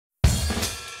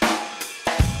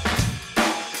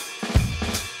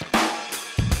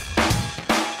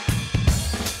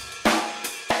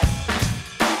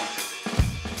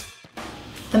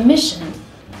mission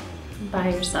by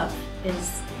yourself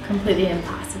is completely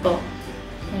impossible.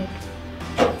 Like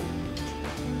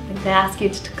they ask you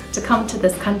to come to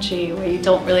this country where you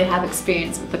don't really have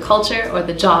experience with the culture or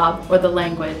the job or the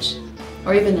language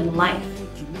or even in life.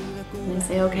 And they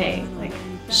say, okay, like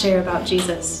share about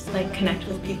Jesus, like connect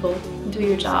with people, do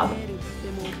your job.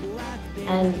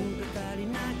 And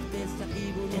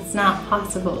it's not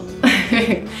possible.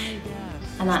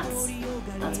 And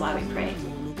that's why we pray.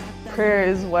 Prayer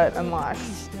is what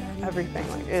unlocks everything.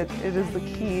 Like it is the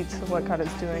key to what God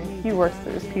is doing. He works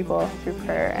through his people through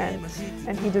prayer,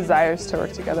 and he desires to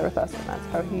work together with us, and that's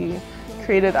how he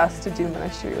created us to do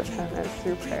ministry with him, is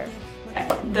through prayer.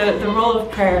 The role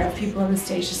of prayer of people on the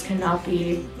stage just cannot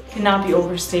be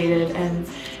overstated, and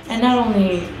not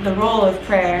only the role of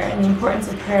prayer and the importance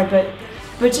of prayer,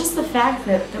 but just the fact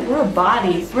that we're a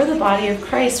body. We're the body of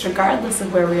Christ regardless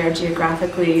of where we are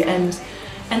geographically, and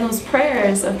those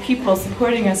prayers of people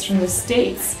supporting us from the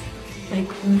States like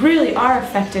really are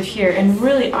effective here and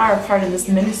really are a part of this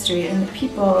ministry, and the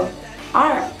people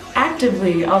are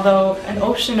actively, although an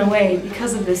ocean away,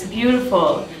 because of this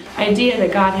beautiful idea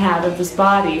that God had of this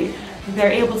body, they're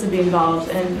able to be involved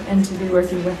and to be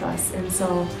working with us. And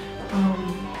so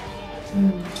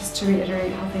just to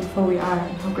reiterate how thankful we are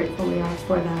and how grateful we are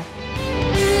for that.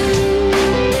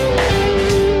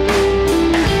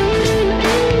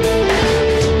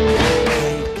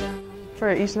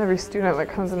 For each and every student that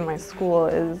comes into my school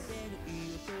is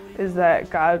that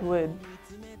God would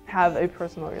have a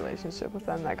personal relationship with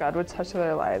them, that God would touch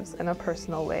their lives in a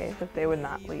personal way, that they would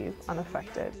not leave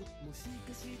unaffected.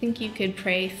 I think you could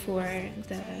pray for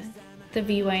the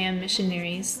VYM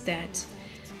missionaries that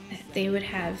they would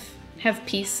have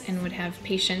peace and would have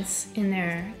patience in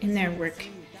their work,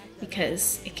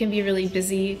 because it can be really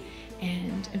busy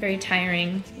and a very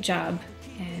tiring job,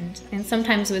 and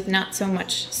sometimes with not so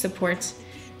much support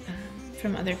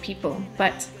from other people,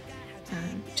 but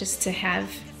just to have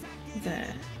the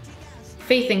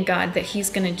faith in God that he's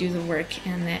going to do the work,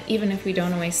 and that even if we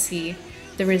don't always see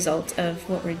the result of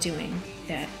what we're doing,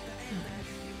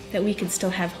 that we can still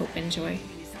have hope and joy.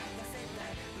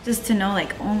 Just to know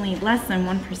like only less than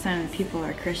 1% of people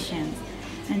are Christians,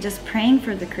 and just praying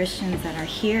for the Christians that are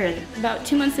here. About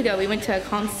 2 months ago we went to a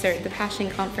concert, the Passion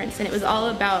Conference, and it was all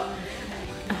about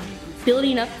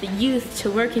building up the youth to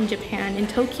work in Japan, in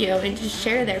Tokyo, and to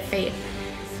share their faith.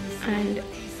 And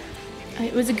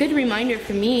it was a good reminder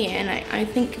for me, and I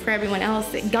think for everyone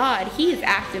else, that God, he is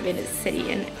active in his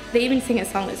city. And they even sing a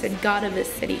song that said, God of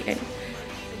this city. And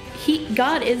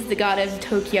God is the God of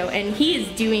Tokyo, and he is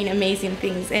doing amazing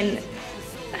things. And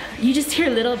you just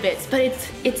hear little bits, but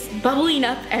it's bubbling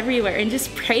up everywhere, and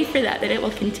just pray for that it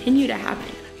will continue to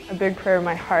happen. A big prayer in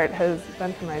my heart has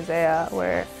been from Isaiah,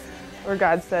 where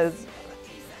God says,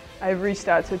 I've reached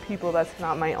out to people that's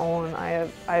not my own. I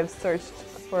have searched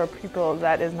for a people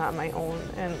that is not my own.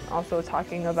 And also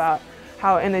talking about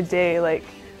how in a day, like,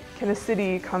 can a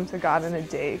city come to God in a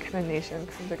day? Can a nation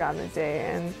come to God in a day?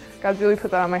 And God's really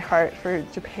put that on my heart for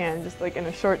Japan, just like in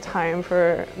a short time,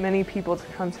 for many people to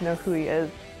come to know who he is.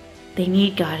 They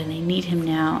need God, and they need him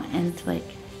now, and to like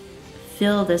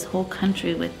fill this whole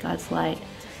country with God's light,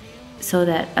 so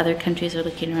that other countries are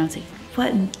looking around saying,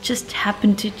 what just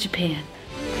happened to Japan?